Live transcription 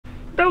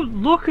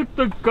Don't look at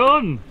the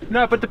gun!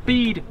 No, but the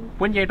bead,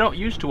 when you're not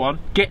used to one,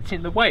 gets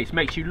in the way. It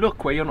makes you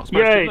look where you're not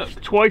supposed to look. Yeah,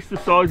 it's twice the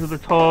size of the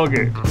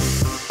target.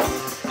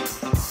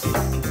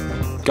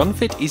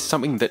 Gunfit is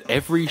something that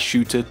every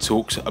shooter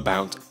talks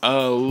about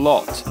a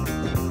lot.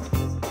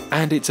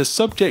 And it's a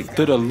subject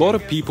that a lot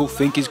of people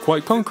think is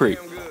quite concrete.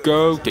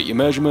 Go, get your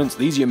measurements,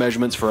 these are your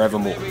measurements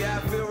forevermore.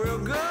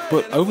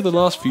 But over the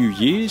last few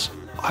years,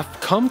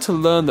 I've come to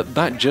learn that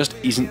that just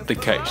isn't the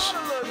case.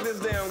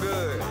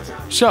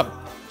 So,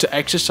 to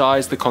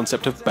exercise the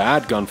concept of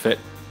bad gun fit,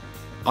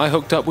 I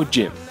hooked up with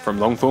Jim from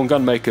Longthorne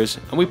Gunmakers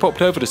and we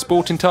popped over to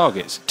Sporting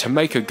Targets to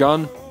make a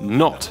gun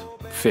not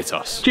fit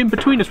us. Jim,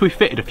 between us we've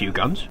fitted a few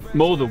guns.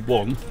 More than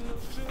one.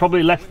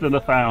 Probably less than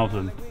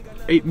 1,000.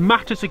 It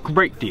matters a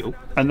great deal.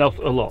 And not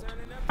a lot.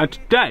 And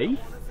today,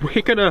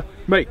 we're gonna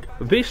make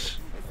this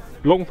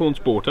Longthorne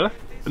Sporter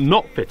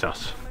not fit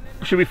us.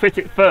 Should we fit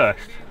it first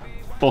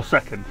or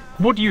second?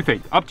 What do you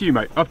think? Up to you,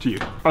 mate, up to you.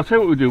 I'll tell you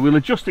what we'll do, we'll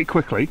adjust it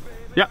quickly.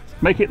 Yeah.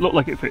 Make it look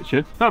like it fits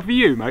you. Not for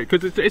you, mate,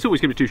 because it's always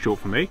gonna be too short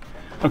for me.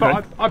 Okay.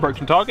 But I broke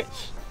some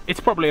targets.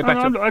 It's probably a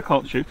better... I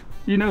can't shoot.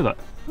 You know that.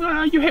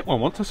 You hit one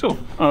once, I saw.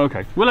 Oh,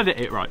 okay. We'll edit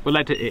it right. We'll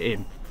edit it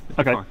in.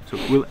 Okay. Fine. So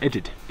we'll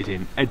edit it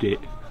in. Edit.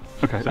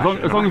 Okay. As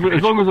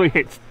long as we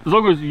hit, as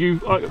long as you,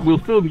 we'll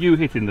film you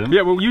hitting them.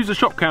 Yeah, we'll use the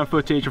shop cam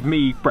footage of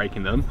me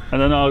breaking them.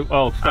 And then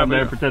I'll stand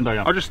there and pretend I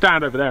am. I'll just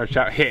stand over there and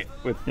shout hit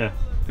with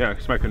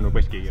smoking a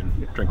whiskey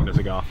and drinking a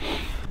cigar.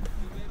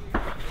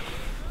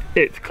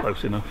 It's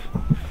close enough.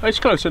 It's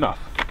close enough.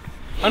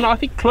 And I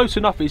think close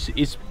enough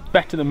is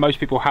better than most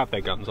people have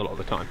their guns a lot of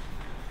the time.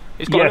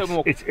 It's got a little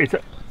more...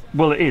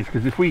 well, it is,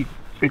 because if we...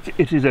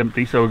 It is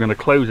empty, so we're going to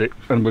close it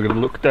and we're going to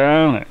look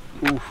down it.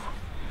 Oof.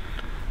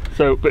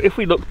 So, but if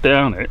we look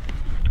down it,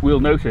 we'll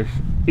notice,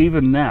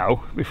 even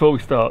now, before we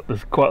start,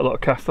 there's quite a lot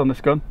of cast on this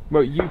gun.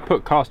 Well, you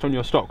put cast on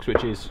your stocks,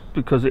 which is...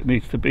 Because it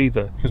needs to be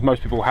there. Because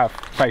most people have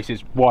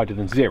faces wider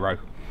than 0.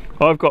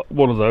 I've got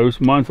one of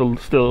those. Mine's still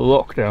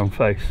a lockdown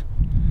face.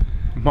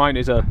 Mine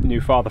is a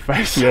new father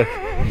face. Yeah.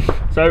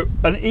 So,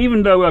 and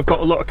even though I've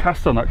got a lot of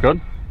cast on that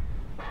gun,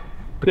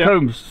 the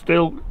comb's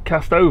still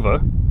cast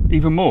over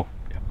even more.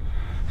 Yeah.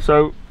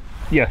 So,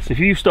 yes, if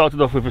you started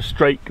off with a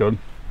straight gun,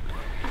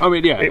 I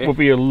mean, yeah, it would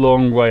be a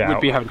long way out. We'd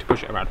be having to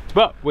push it around.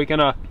 But we're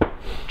gonna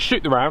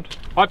shoot the round.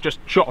 I've just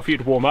shot a few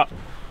to warm up.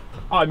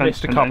 I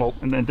missed a couple.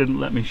 And then didn't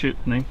let me shoot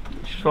any,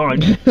 which is fine.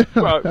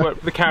 well,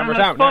 the camera's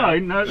out now.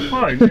 No, it's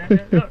fine.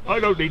 I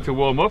don't need to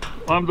warm up.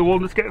 I'm the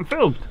one that's getting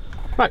filmed.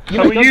 Right,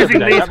 and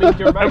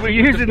we're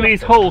using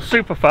these holes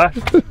super fast,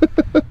 so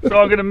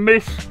I'm going to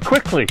miss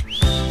quickly.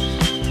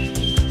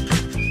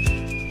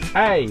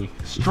 Hey,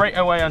 straight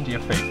away under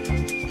your feet.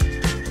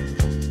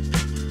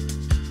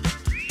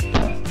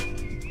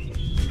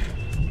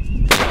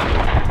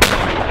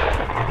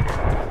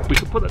 We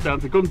could put that down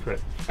to gun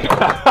fit.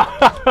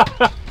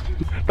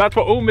 That's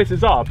what all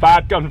misses are,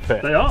 bad gun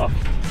fit. They are.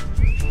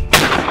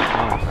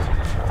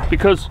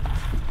 Because,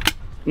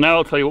 now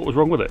I'll tell you what was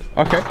wrong with it.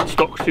 Okay.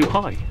 Stock's too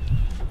high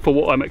for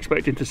what I'm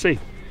expecting to see.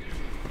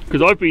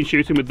 Because I've been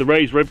shooting with the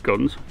raised rib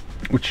guns,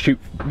 which shoot,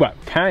 well,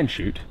 can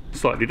shoot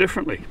slightly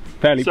differently.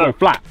 Fairly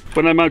flat.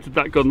 When I mounted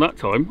that gun that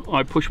time,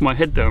 I pushed my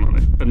head down on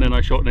it, and then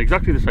I shot in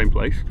exactly the same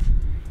place.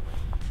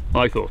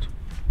 I thought.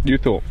 You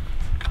thought.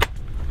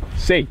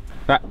 See,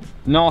 that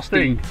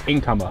nasty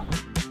incomer.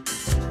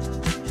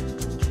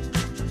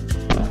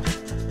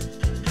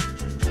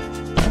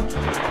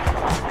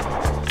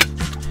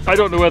 I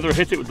don't know whether I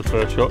hit it with the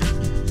first shot.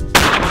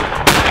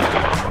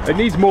 It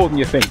needs more than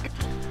you think.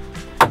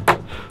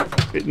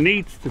 It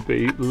needs to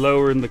be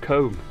lower in the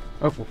comb.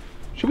 Oh, well,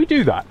 should we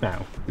do that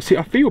now? See,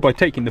 I feel by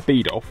taking the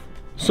bead off,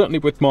 certainly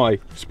with my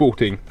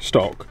sporting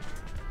stock,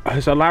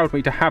 has allowed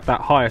me to have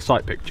that higher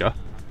sight picture,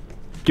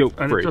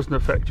 guilt-free. And it doesn't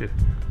affect you.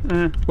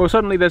 Well,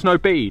 suddenly there's no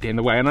bead in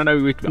the way, and I know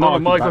we can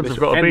argue my about guns this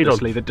have got a bead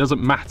on. That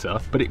doesn't matter,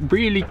 but it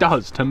really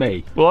does to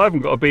me. Well, I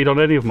haven't got a bead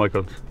on any of my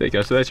guns. There you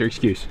go, so there's your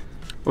excuse.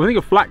 Well, I think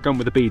a flat gun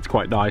with a bead's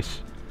quite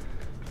nice,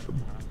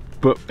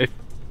 but if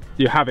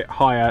you have it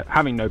higher,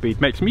 having no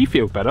bead makes me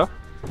feel better.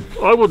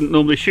 I wouldn't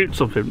normally shoot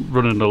something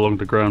running along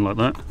the ground like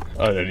that.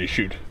 I only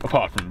shoot,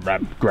 apart from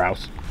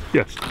grouse.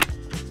 Yes.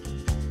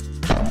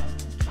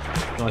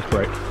 Nice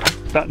break.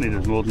 That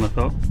needed more than I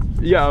thought.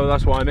 Yeah, well,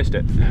 that's why I missed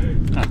it.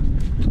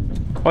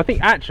 Well, I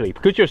think actually,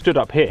 because you're stood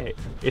up here,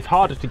 it's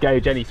harder to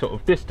gauge any sort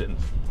of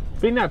distance.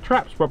 Being that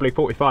trap's probably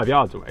 45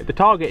 yards away. The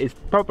target is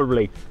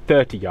probably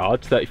 30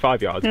 yards,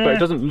 35 yards, but it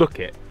doesn't look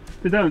it.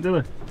 They don't,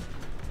 do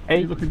they?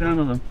 You're looking down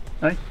on them,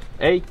 eh?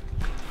 Hey.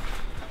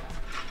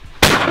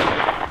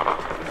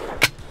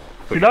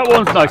 See, that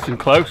one's nice and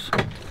close.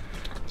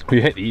 Well,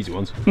 you hit the easy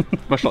ones,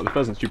 much like the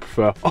pheasants you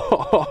prefer.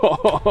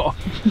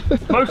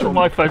 Most of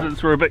my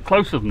pheasants were a bit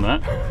closer than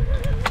that.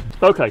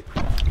 Okay,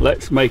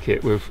 let's make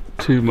it with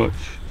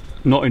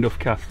not enough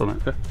cast on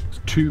it. It's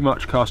too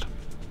much cast.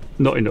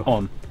 Not enough.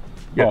 On.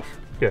 Yes. Off.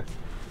 Yeah.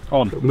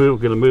 On. So we're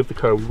going to move the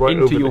comb right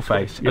into over your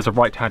face as a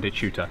right-handed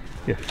shooter.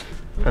 Yes.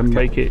 And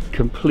make it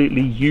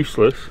completely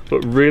useless,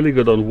 but really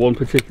good on one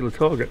particular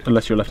target.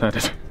 Unless you're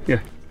left-handed. Yeah.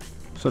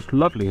 such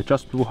lovely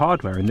adjustable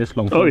hardware in this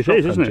Longthorne. Oh, it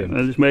is, isn't it?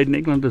 And it's made in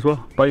England as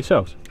well. By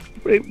yourselves?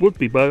 It would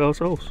be by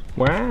ourselves.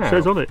 Wow. It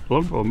says on it,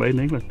 Longthorne, made in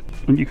England.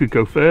 And you could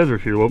go further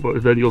if you want,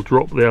 but then you'll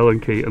drop the Allen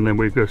key and then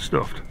we go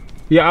stuffed.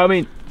 Yeah, I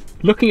mean,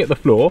 looking at the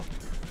floor,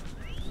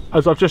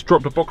 as I've just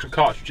dropped a box of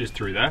cartridges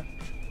through there,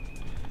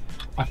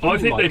 I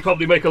think they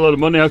probably make a lot of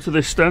money out of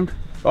this stand.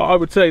 I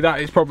would say that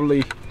is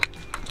probably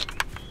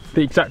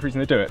the exact reason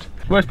they do it.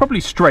 Well, it's probably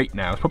straight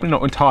now. It's probably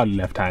not entirely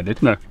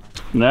left-handed. No.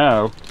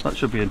 Now, that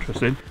should be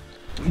interesting.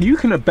 You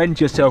can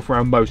bend yourself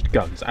around most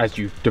guns as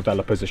you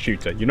develop as a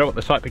shooter. You know what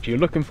the sight picture you're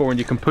looking for, and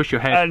you can push your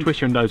head, and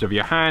twist your nose over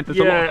your hand. There's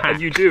a lot of hacks.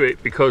 And you do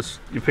it because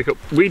you pick up.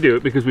 We do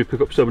it because we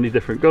pick up so many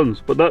different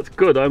guns. But that's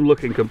good. I'm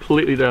looking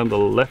completely down the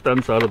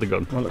left-hand side of the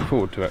gun. I look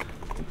forward to it.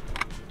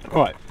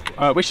 All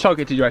right. Which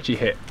target did you actually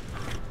hit?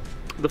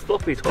 The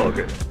floppy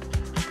target.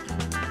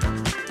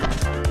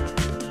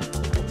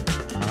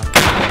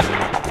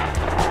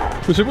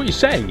 So what you're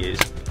saying is,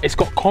 it's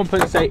got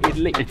compensated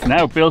lead. It's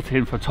now built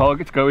in for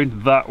targets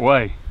going that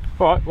way.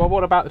 All right, well,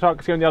 what about the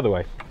targets going the other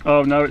way?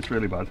 Oh, no, it's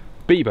really bad.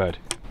 B-bird.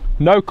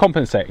 No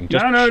compensating.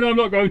 Just... No, I'm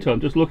not going to. I'm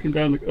just looking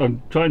down.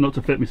 I'm trying not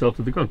to fit myself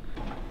to the gun.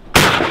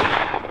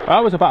 I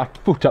was about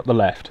a foot up the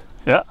left.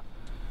 Yeah.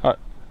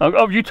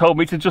 Oh, you told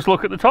me to just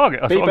look at the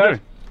target. That's what I'm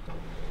doing.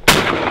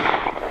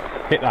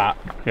 Hit that.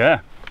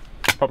 Yeah.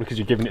 Probably because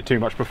you're giving it too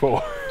much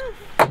before.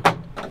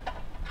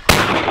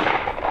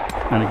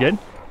 And again.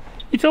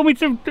 You told me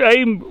to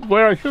aim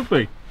where I should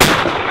be.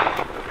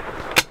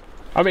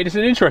 I mean, it's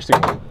an interesting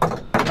one.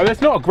 I mean,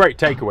 it's not a great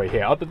takeaway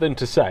here, other than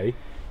to say,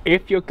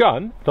 if your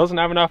gun doesn't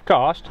have enough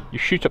cast, you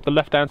shoot up the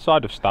left-hand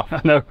side of stuff.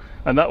 I know,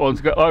 and that one's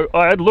got.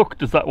 I had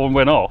looked as that one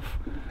went off,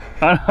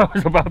 and I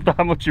was about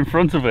that much in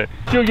front of it.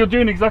 You're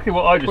doing exactly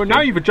what I just did. Well, now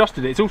you've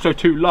adjusted it, it's also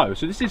too low,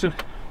 so this is,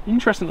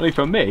 interestingly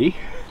for me,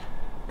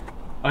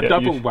 a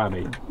double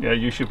whammy. Yeah,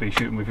 you should be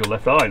shooting with your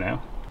left eye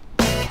now.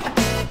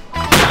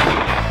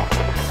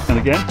 And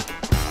again.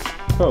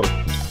 Oh.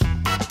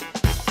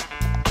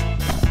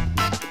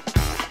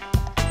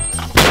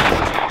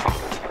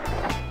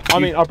 I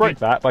mean, I broke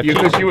that by you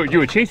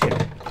were cheating.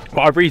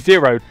 But I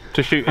re-zeroed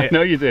to shoot it.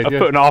 No, you did. A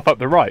foot and a half up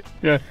the right.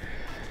 Yeah.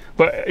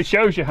 But it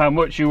shows you how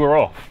much you were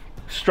off.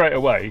 Straight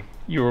away,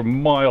 you were a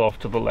mile off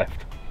to the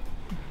left.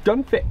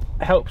 Gun fit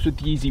helps with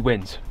the easy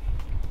wins.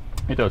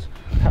 It does.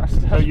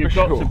 So you've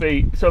got to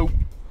be. So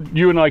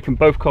you and I can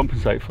both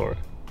compensate for it.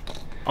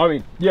 I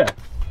mean, yeah.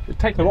 It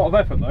takes a lot of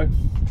effort though.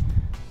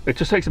 It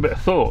just takes a bit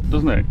of thought,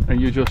 doesn't it? And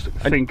you just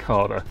think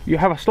harder. You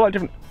have a slightly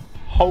different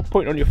hold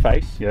point on your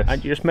face, yes,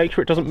 and you just make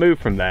sure it doesn't move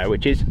from there,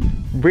 which is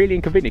really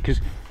inconvenient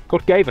because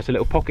God gave us a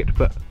little pocket to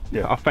put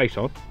our face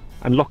on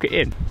and lock it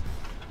in.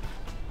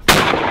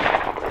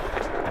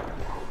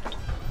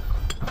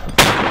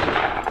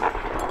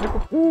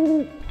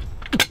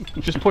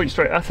 Just point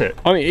straight at it.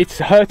 I mean, it's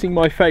hurting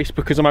my face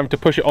because I'm having to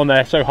push it on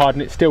there so hard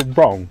and it's still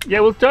wrong.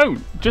 Yeah, well,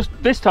 don't. Just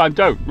this time,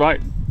 don't.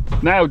 Right.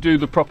 Now do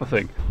the proper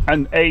thing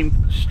and aim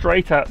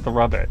straight at the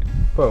rabbit.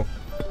 Well,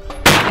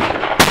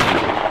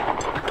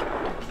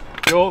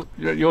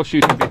 you're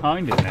shooting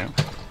behind it now.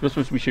 You're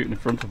supposed to be shooting in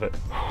front of it.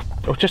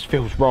 It just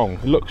feels wrong.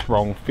 It looks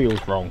wrong,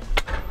 feels wrong.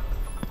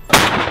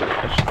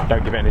 Just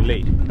don't give it any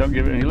lead. Don't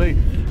give it any lead.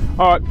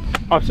 Alright,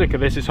 I'm sick of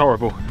this, it's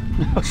horrible.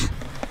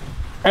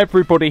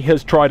 Everybody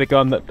has tried a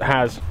gun that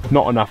has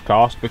not enough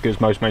cast because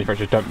most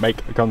manufacturers don't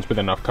make guns with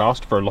enough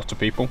cast for a lot of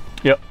people.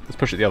 Yep. Let's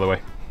push it the other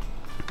way.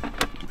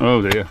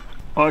 Oh dear.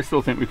 I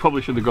still think we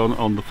probably should have gone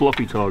on the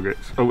floppy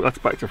targets. Oh, that's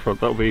back to front.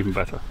 That would be even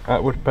better.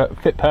 That would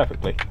fit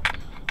perfectly.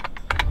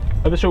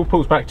 And this all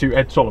pulls back to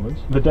Ed Solomon's.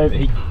 The day that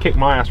he kicked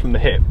my ass from the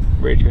hip,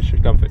 really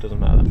good gun fit doesn't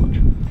matter that much.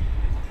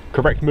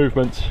 Correct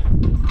movements.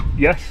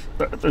 Yes,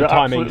 that's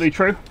absolutely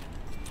true.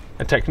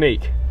 And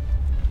technique.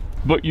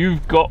 But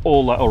you've got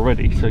all that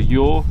already, so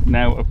you're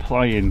now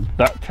applying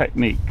that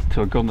technique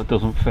to a gun that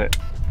doesn't fit.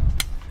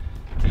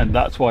 And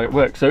that's why it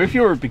works. So if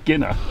you're a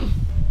beginner,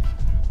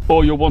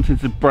 or you're wanting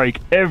to break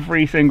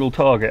every single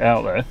target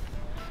out there,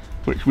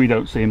 which we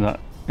don't seem that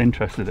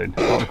interested in,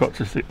 I've got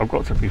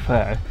to be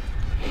fair.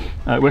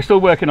 We're still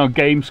working on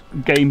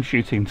game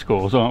shooting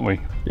scores, aren't we?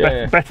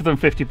 Yeah, Better than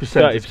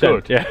 50% is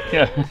good.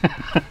 Yeah.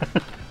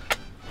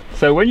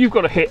 So when you've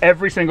got to hit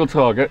every single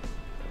target,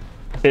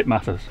 it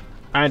matters.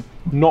 And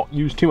not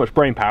use too much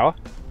brain power.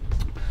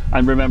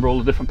 And remember all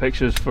the different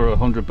pictures for a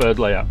 100 bird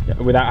layout. Yeah,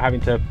 without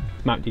having to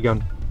mount your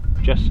gun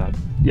just so.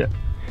 Yeah,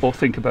 or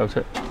think about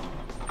it.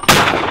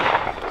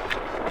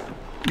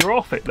 You're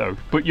off it though,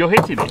 but you're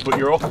hitting it, but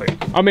you're off it.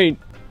 I mean,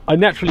 I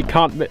naturally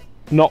can't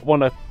not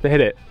want to hit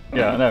it.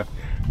 Yeah, I know.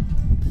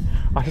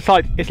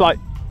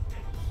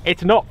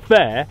 It's not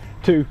fair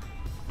to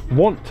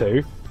want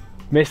to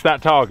miss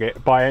that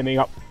target by aiming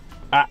up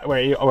at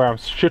where I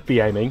should be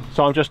aiming,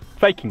 so I'm just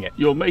faking it.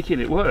 You're making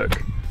it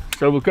work.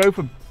 So we'll go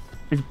for,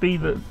 is B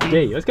the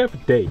D? Let's go for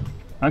D.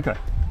 Okay.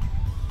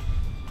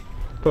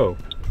 Cool.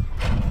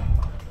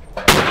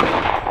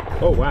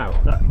 Oh wow.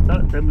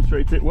 That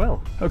demonstrates it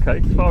well. Okay,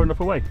 it's far enough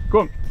away.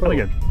 Go on, run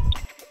again.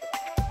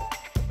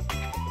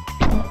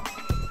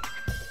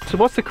 So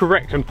what's the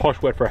correct and posh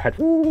word for a head?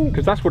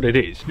 Because that's what it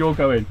is. You're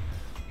going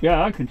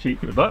Yeah, I can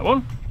cheat with that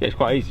one. Yeah, it's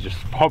quite easy. Just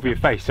hover your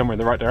face somewhere in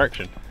the right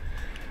direction.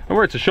 And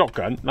where it's a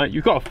shotgun, like,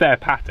 you've got a fair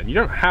pattern. You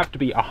don't have to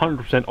be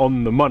 100%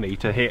 on the money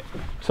to hit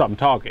some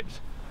targets.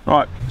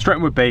 Right,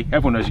 straight with B.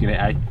 Everyone knows you can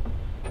hit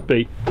A.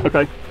 B.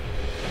 Okay.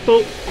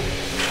 Pull.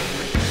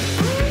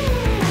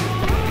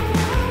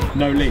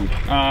 No lead.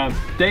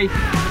 D.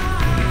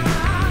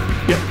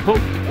 Yeah, pull.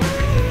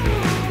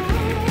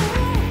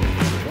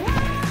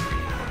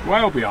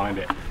 Well behind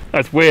it.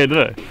 That's weird,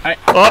 isn't it?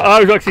 I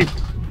was actually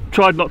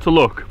tried not to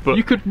look, but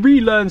You could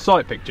relearn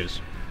sight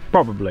pictures.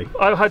 Probably.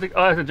 I had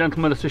a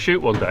gentleman to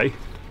shoot one day,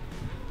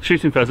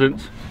 shooting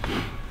pheasants,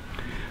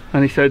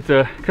 and he said,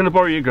 "Can I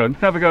borrow your gun?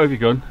 Have a go with your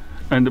gun."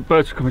 And the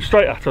birds are coming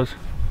straight at us,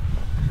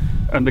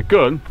 and the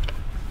gun,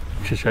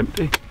 which is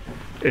empty,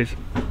 is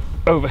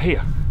over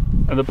here,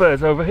 and the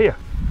bird's over here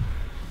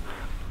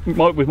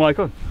with my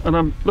gun. And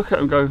I'm looking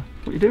at him, go,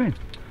 "What are you doing?"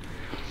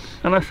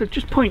 And I said,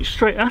 "Just point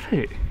straight at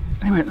it."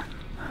 And he went,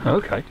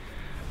 "Okay."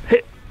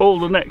 Hit all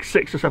the next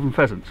 6 or 7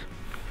 pheasants.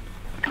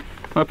 And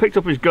I picked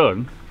up his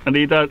gun, and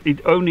he'd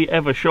only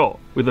ever shot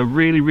with a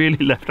really,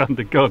 really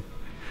left-handed gun,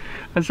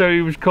 and so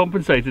he was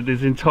compensated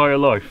his entire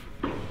life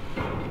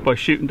by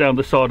shooting down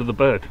the side of the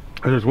bird.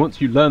 Because once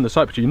you learn the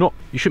sight picture, you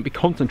shouldn't be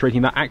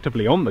concentrating that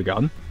actively on the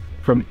gun.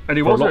 And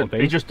he wasn't.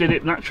 He just did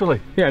it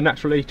naturally. Yeah,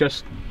 naturally,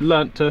 just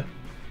learnt to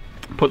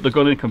put the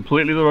gun in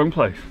completely the wrong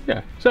place.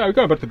 Yeah. So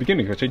going back to the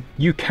beginning question,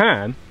 you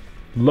can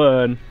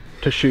learn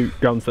to shoot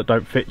guns that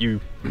don't fit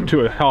you to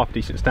a half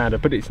decent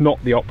standard, but it's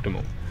not the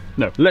optimal.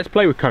 No. Let's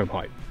play with comb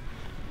height.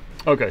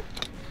 Okay.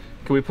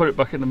 Can we put it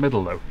back in the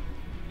middle though?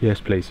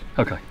 Yes, please.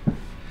 Okay.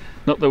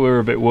 Not that we're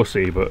a bit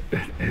wussy, but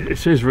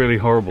it is really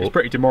horrible. It's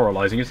pretty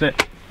demoralising, isn't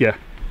it? Yeah.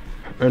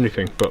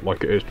 Anything but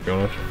like it is, to be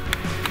honest.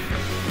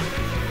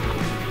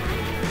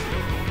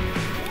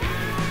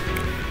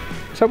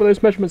 Is that what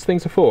those measurements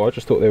things are for? I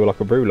just thought they were like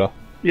a ruler.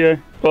 Yeah.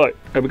 Right.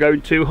 Are we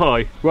going too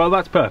high? Well,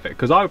 that's perfect,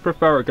 because I would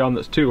prefer a gun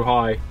that's too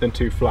high than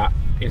too flat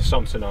in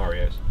some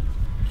scenarios.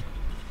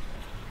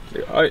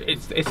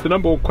 It's the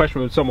number one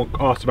question when someone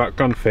asks about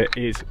gun fit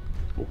is,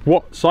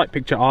 what sight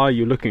picture are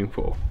you looking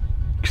for?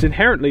 Because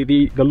inherently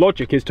the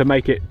logic is to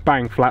make it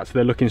bang flat, so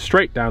they're looking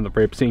straight down the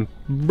rib, seeing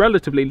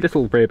relatively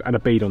little rib and a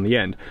bead on the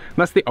end. And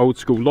that's the old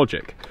school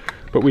logic.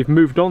 But we've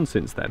moved on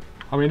since then.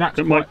 I mean, that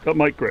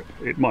might grip.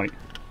 It might.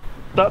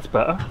 That's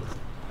better,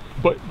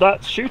 but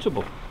that's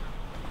shootable.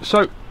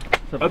 So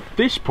at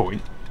this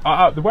point,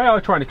 the way I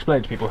try and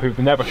explain to people who've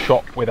never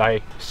shot with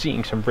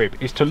seeing some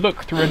rib is to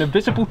look through an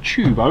invisible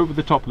tube over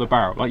the top of the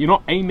barrel. Like, you're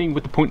not aiming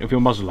with the point of your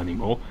muzzle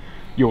anymore.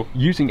 You're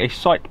using a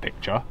sight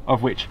picture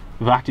of which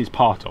that is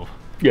part of.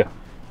 Yeah.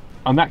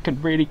 And that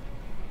can really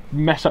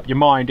mess up your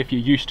mind if you're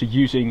used to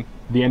using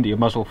the end of your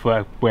muzzle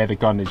for where the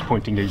gun is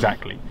pointing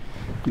exactly.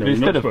 No,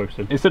 instead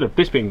of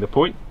this being the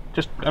point,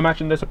 just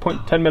imagine there's a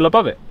point 10 mil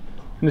above it.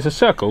 And there's a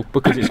circle,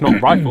 because it's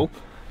not rifle,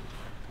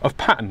 of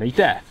patterny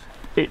death.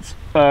 It's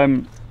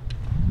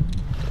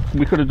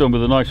we could have done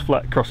with a nice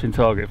flat crossing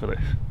target for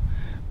this,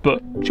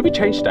 but should we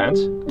change stance?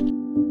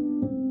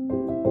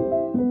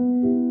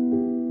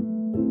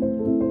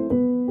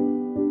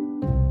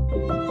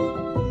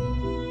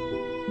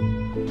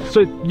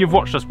 So you've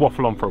watched us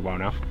waffle on for a while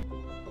now.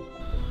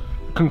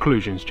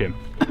 Conclusions, Jim.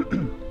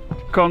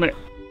 Can't hit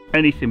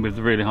anything with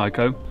the really high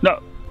comb.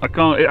 No, I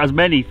can't hit as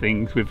many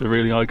things with the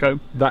really high comb.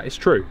 That is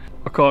true.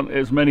 I can't hit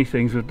as many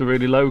things with the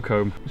really low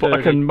comb, but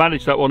I can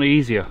manage that one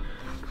easier.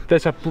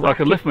 There's a I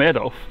can lift my head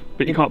off,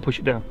 but you can't push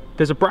it down.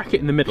 There's a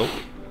bracket in the middle.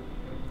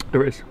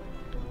 There is.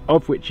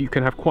 Of which you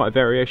can have quite a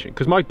variation,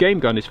 because my game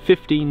gun is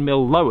 15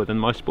 mil lower than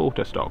my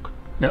sporter stock.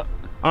 Yeah.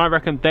 I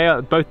reckon they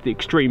are both the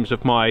extremes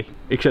of my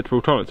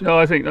acceptable tolerance. No,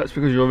 I think that's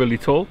because you're really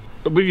tall.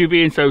 With you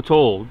being so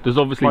tall, there's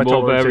obviously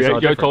more variation.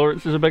 Your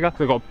tolerances are bigger.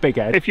 They've got a big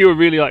head. If you were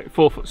really like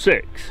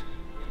 4'6",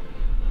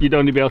 you'd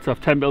only be able to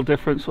have 10 mil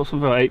difference or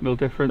something, or 8 mil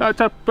difference.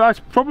 That's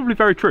probably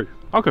very true.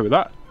 I'll go with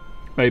that.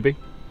 Maybe.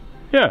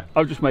 Yeah.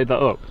 I've just made that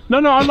up. No,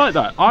 I like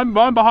that. I'm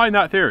behind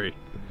that theory.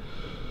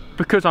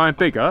 Because I'm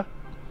bigger,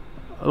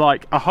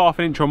 like a half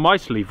an inch on my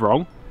sleeve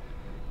wrong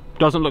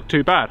doesn't look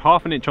too bad.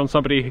 Half an inch on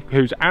somebody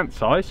who's ant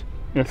size,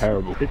 yes.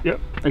 Terrible. Yep,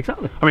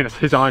 exactly. I mean, that's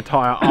his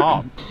entire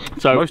arm.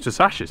 So most are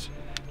sashes.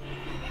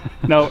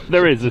 Now,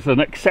 there's an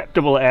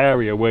acceptable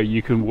area where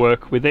you can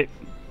work with it,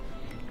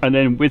 and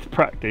then with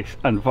practice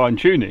and fine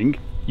tuning,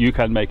 you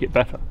can make it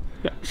better.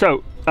 Yeah.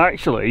 So,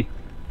 actually,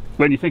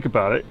 when you think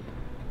about it,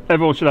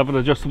 everyone should have an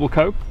adjustable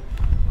comb.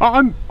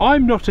 I'm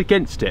not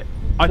against it.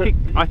 I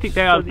think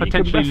they are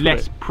potentially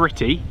less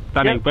pretty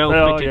than a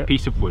well-fitted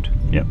piece of wood.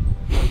 Yep.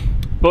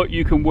 But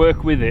you can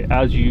work with it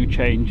as you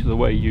change the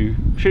way you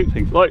shoot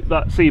things. Like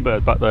that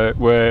seabird back there,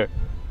 where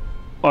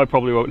I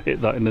probably won't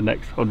hit that in the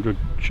next 100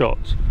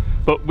 shots.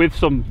 But with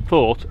some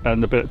thought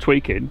and a bit of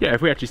tweaking. Yeah,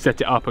 if we actually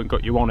set it up and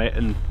got you on it,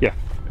 and yeah,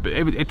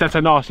 that's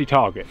a nasty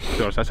target.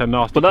 That's a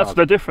nasty. But that's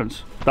the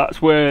difference.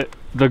 That's where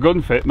the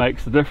gun fit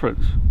makes the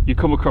difference. You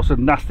come across a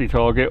nasty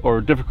target or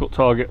a difficult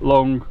target,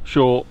 long,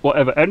 short,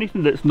 whatever.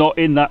 Anything that's not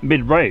in that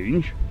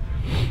mid-range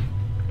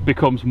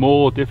becomes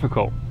more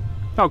difficult.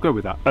 I'll go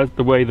with that. As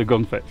the way the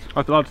gun fits.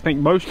 I think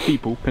most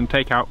people can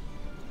take out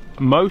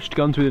most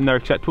guns within their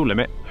acceptable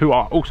limit, who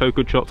are also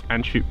good shots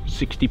and shoot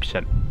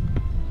 60%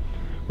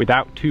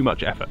 without too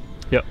much effort.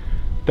 Yep.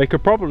 They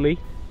could probably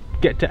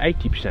get to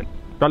 80%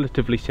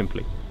 relatively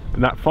simply.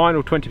 And that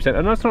final 20%,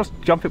 and that's not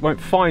jump, it won't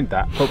find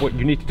that, but what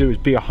you need to do is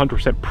be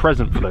 100%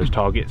 present for those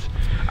targets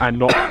and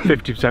not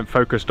 50%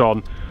 focused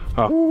on,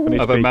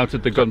 have I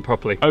mounted the gun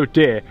properly? Oh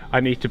dear, I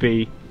need to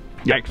be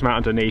X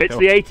amount underneath. It's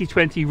the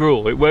 80-20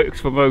 rule. It works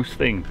for most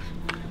things.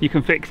 You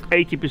can fix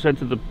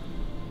 80% of the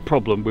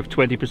problem with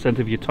 20%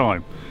 of your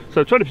time.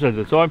 So 20% of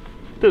the time,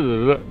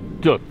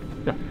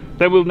 done. Yeah.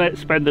 Then we'll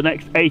spend the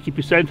next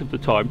 80% of the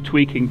time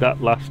tweaking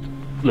that last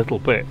little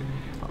bit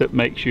that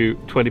makes you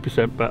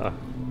 20% better.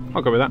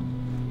 I'll go with that.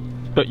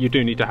 But you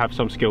do need to have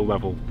some skill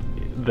level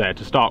there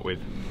to start with.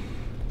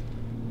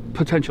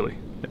 Potentially.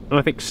 And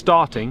I think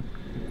starting,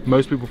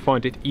 most people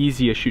find it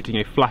easier shooting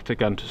a flatter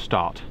gun to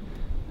start.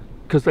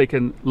 Because they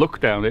can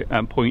look down it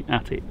and point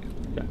at it.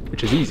 Yeah,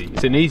 which is easy.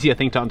 It's an easier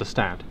thing to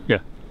understand. Yeah.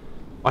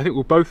 I think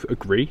we'll both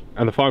agree,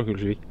 and the final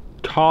conclusion,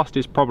 cast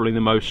is probably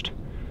the most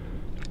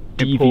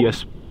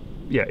devious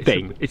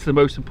thing. It's the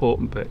most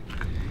important bit.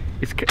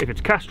 If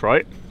it's cast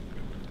right,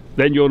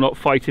 then you're not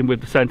fighting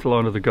with the centre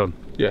line of the gun.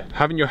 Yeah,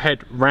 having your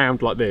head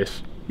round like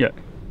this,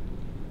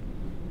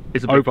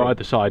 is over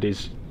either side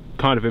is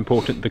kind of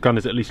important. The gun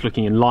is at least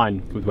looking in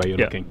line with where you're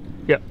looking.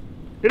 Yeah,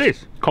 it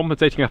is.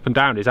 Compensating up and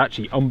down is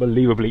actually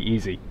unbelievably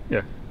easy.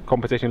 Yeah.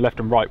 Compensating left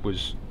and right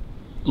was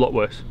a lot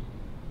worse.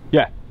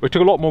 Yeah, it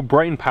took a lot more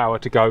brain power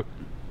to go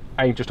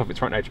aim just off its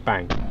front edge,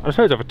 bang. I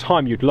suppose over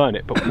time you'd learn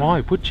it, but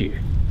why would you?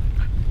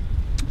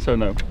 So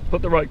no,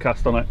 put the right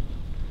cast on it,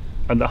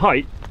 and the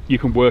height you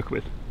can work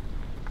with.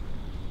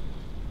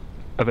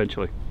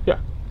 Eventually. Yeah.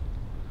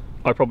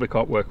 I probably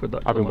can't work with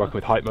that. I've been working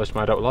with height most of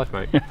my adult life,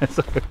 mate.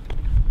 So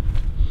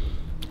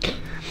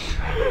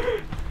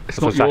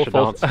it's not your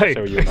fault. Hey,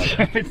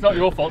 it's not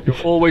your fault.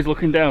 You're always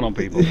looking down on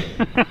people.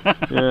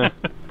 Yeah.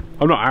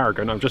 I'm not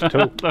arrogant, I'm just a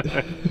tool.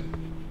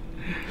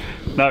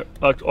 No,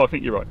 I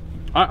think you're right.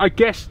 I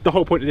guess the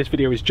whole point of this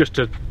video is just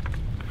to...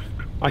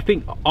 I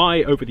think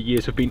I, over the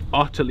years, have been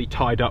utterly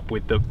tied up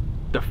with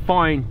the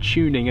fine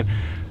tuning and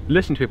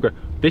listen to people go,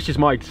 this is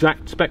my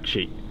exact spec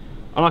sheet.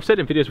 And I've said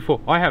in videos before,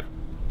 I have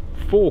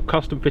 4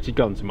 custom fitted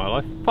guns in my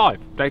life. 5,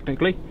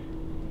 technically.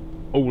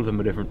 All of them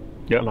are different.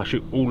 Yeah. And I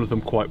shoot all of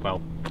them quite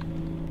well.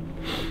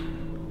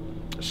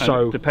 So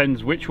and it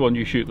depends which one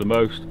you shoot the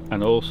most,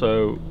 and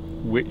also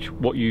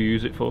what you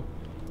use it for.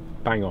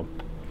 Bang on.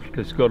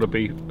 Because it's got to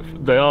be,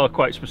 they are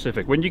quite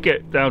specific. When you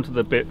get down to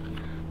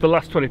the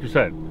last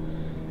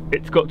 20%,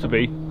 it's got to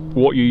be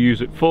what you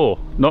use it for.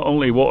 Not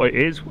only what it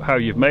is, how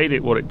you've made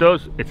it, what it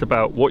does, it's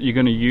about what you're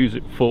going to use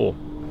it for.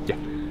 Yeah.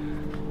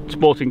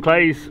 Sporting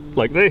clays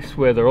like this,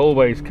 where they're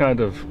always kind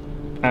of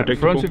out in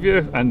front of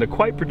you, and they're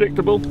quite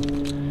predictable.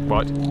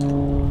 Right.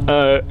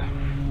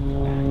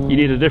 You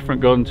need a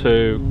different gun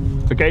to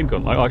a game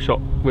gun. Like I shot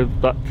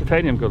with that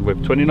titanium gun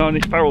with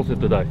 29-inch barrels the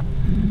other day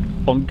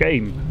on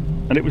game,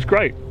 and it was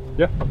great.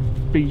 Yeah.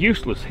 Be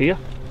useless here.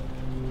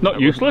 Not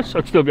useless,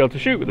 I'd still be able to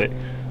shoot with it,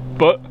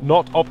 but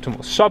not optimal,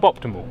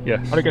 suboptimal.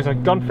 Yes. I guess a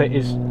gun fit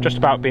is just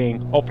about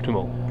being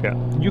optimal. Yeah.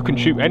 You can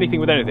shoot anything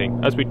with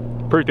anything. As we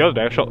proved the other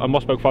day, I shot a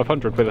Mossberg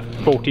 500 with a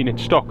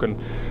 14-inch stock and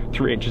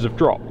 3 inches of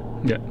drop.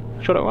 Yeah.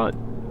 Shot it right.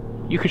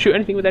 You can shoot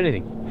anything with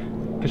anything.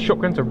 Because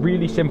shotguns are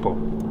really simple,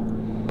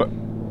 but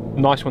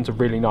nice ones are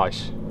really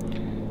nice.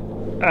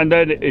 And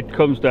then it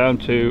comes down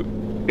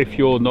to if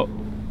you're not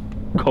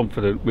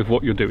confident with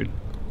what you're doing.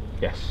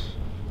 Yes.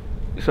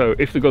 So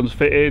if the gun's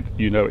fitted,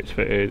 you know it's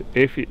fitted.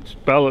 If it's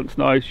balanced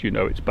nice, you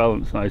know it's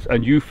balanced nice,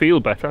 and you feel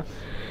better.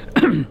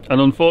 And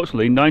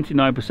unfortunately,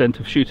 99%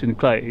 of shooting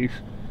clays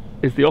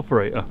is the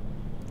operator.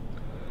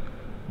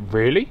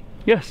 Really?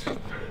 Yes,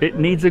 it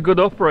needs a good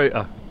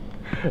operator.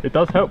 It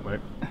does help, mate.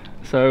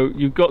 So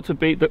you've got to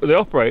be, the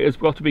operator's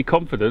got to be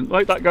confident,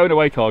 like that going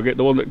away target,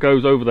 the one that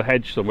goes over the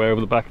hedge somewhere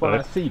over the back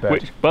there,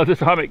 which by the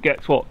time it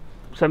gets, what,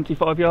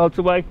 75 yards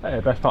away?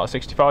 Yeah, best part of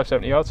 65,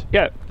 70 yards.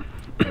 Yeah.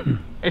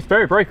 It's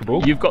very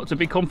breakable. You've got to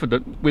be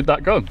confident with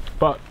that gun.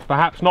 But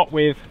perhaps not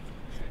with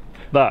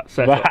that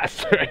setup.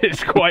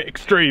 It's quite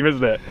extreme,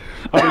 isn't it?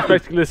 I mean, it's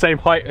basically the same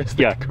height as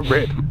the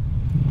rib.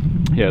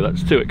 Yeah,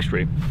 that's too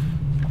extreme.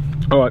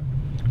 Alright.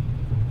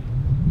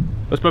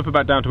 Let's bump it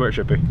back down to where it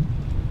should be.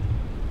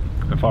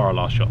 And fire our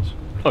last shots.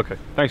 Okay.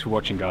 Thanks for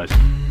watching, guys.